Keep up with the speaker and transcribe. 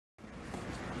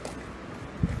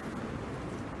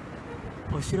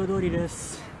お城通りで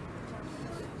す。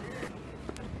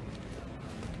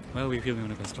Why are we filming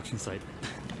on a construction site?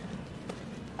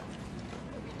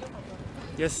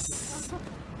 Yes.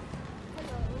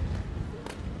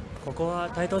 ここは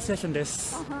台東ステーションで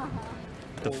す。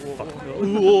The fuck?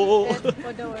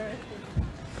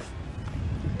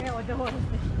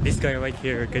 This guy right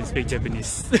here can speak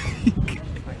Japanese.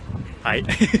 はい。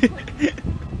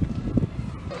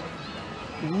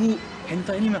変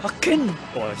態アニメ発見。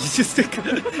おい、技術的。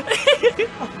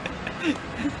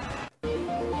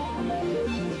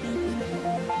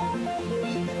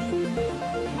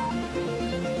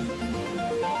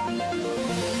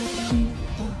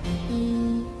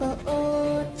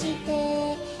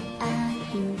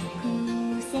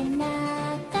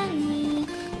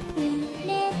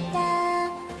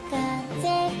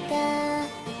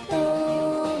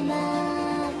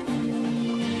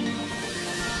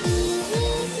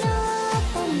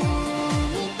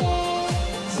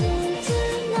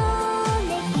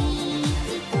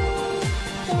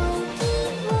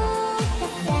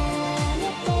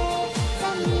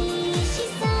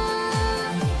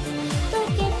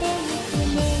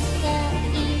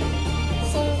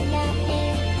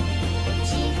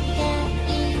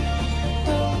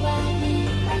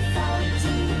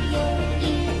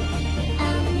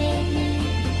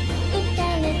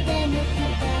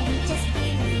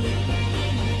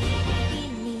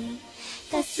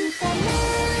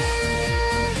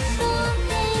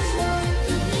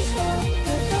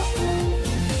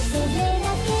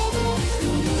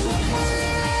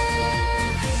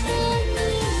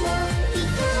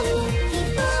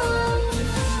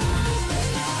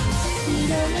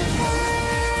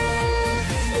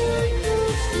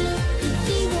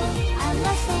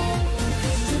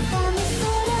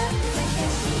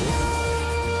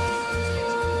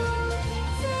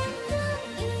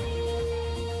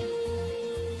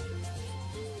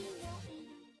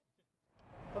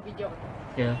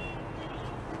Yeah,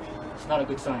 it's not a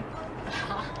good sign.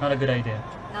 Not a good idea.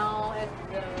 No, it's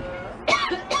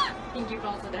hindi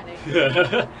ko sa dati.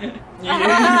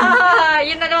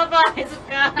 Yun na naman pa,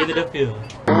 suka. Get the feel.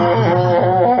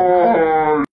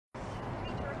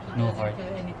 No heart.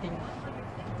 Anything.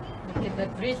 Look at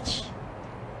that bridge.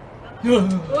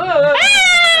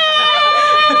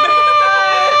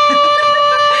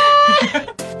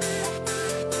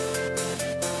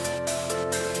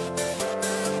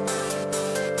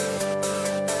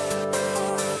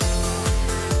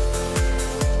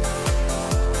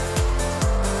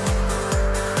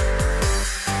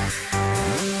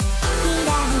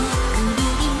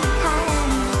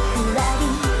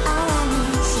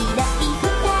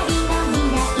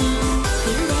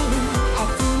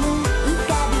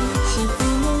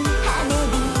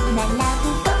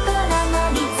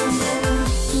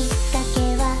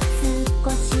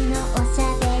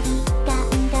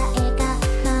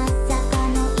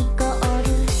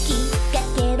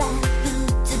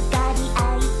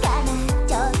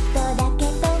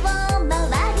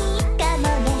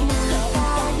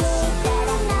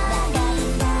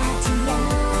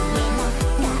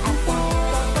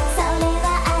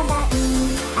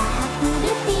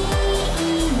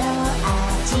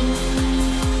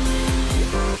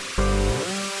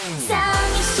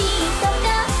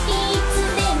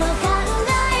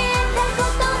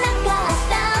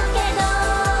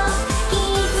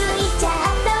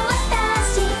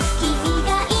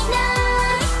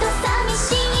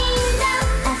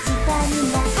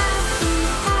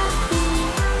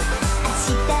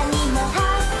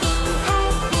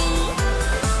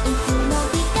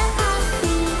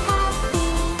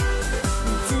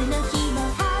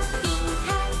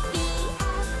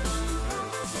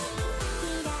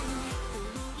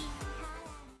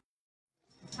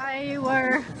 Hi,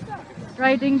 we're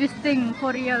riding this thing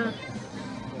for real.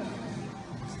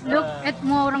 Look at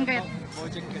Moranget.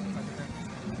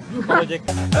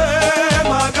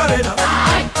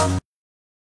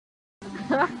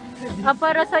 Apa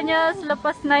rasanya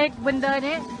selepas naik benda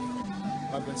ni?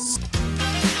 Bagus.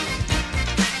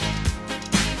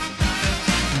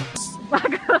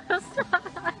 Bagus.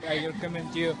 I recommend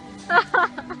you.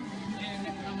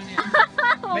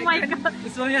 Oh my god.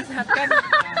 Usulnya sehat kan?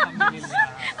 Alhamdulillah.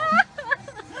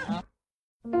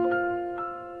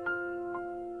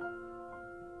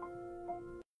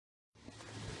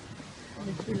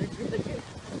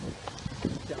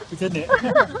 Isn't it?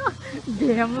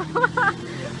 Damn.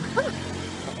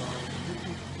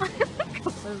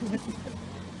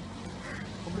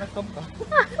 Kumurakam ka?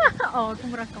 Oh,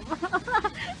 kumurakam.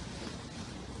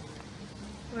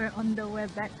 We're on the way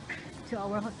back to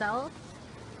our hotel.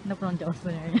 Napulang jauh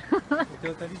sebenarnya.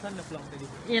 Hotel tadi sana pulang tadi.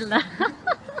 Iyalah.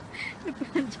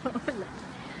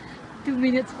 2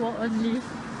 minutes walk only.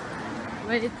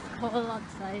 When it's cold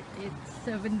outside, it's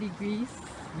 7 degrees.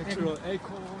 Natural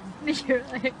aircon. Natural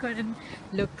aircon. And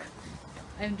look,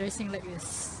 I'm dressing like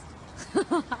this.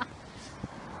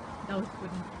 Daus pun.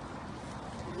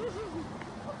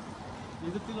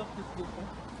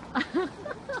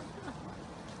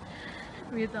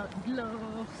 Without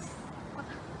gloves,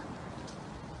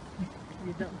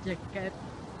 without jacket,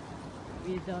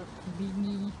 without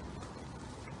beanie.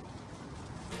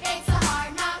 It's a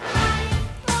hard knock life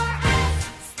for us.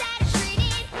 Status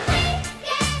treated, we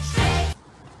get straight.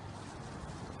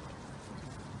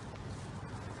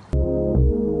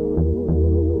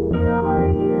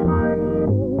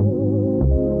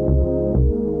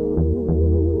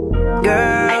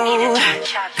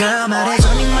 Girl,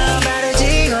 말해줘 네 마음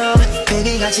바르지고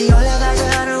Baby 같이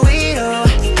올라가자 하늘 위로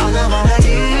All I wanna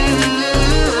do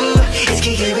is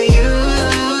kick it with you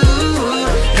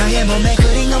너의 몸에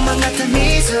그린 것만 같은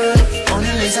미소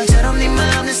오늘 일상처럼 네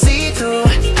마음을 see through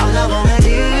All I wanna do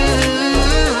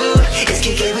is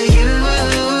kick it with you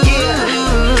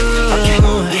Okay,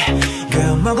 yeah.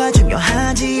 Girl, 뭐가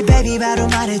중요한지 baby 바로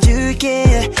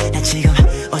말해줄게 나 지금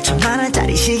 5천만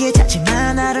원짜리 시계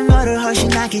찾지만 다른 거를 훨씬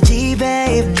낫겠지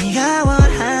babe 네가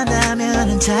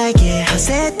원한다면은 잘게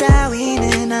허세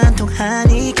따위는 안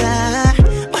통하니까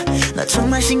너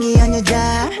정말 신기한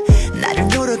여자 나를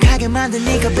노력하게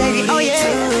만드니까 baby oh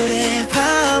yeah 둘의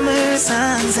밤을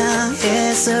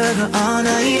상상했어 그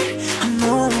언어이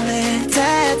몸에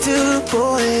tattoo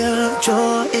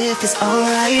보여줘 if it's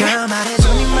alright girl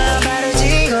말해줘 네 마음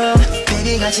바르지고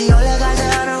baby 같이 올라가자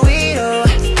하늘 위로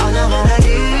all I wanna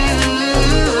do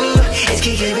is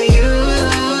kick it with you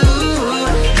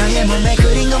너의 몸에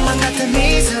그린 것만 같은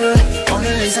미소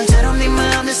오늘 일상처럼 네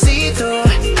마음을 see through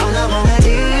all I wanna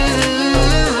do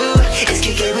is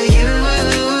kick it with you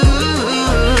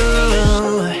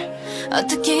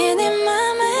어떻게 내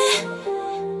맘에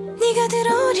네가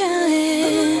들어오려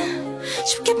해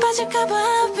쉽게 빠질까봐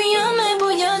위험해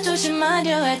보여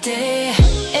조심하려 할 때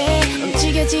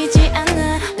움직여지지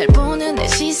않아 날 보는 내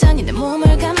시선이 내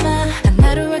몸을 감아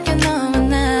하나로 할게 너와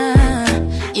나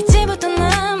이제부터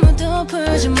아무도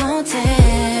풀지 못해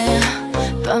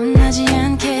뻔하지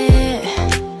않게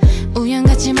우연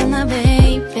같지만 나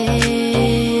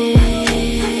baby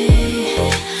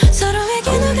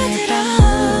서로에게 녹아들어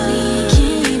우리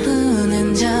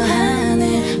기분은 저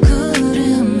하늘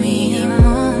구름이 네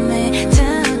몸에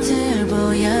타투를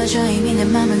보여줘 이미 내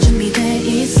맘은 준비돼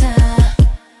있어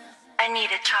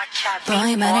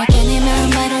Boy 말할게 내 마음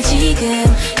바로 지금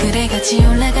그래 같이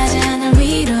올라가자 하늘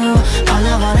위로 All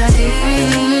I wanna do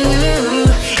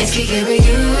is kick it with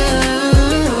you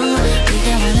네가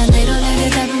원한 대로 나를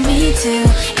잡은 me too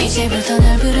이제부터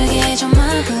널 부르게 해줘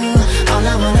마구 All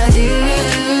I wanna do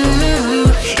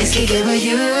is kick it with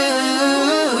you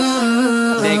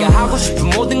내가 하고 싶은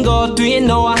모든 것 뒤에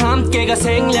너와 함께가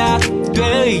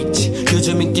생략돼 있지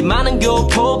요즘 인기 많은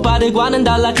교포바들과는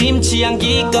달라 김치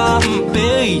향기가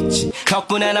베이지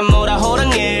덕분에 난 뭐라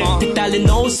호랑해 빗달린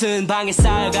옷은 방에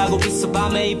쌓여가고 있어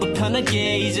밤에 입어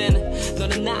편하게 이제는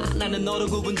너는 나는 너로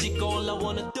구분짓고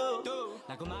올라오는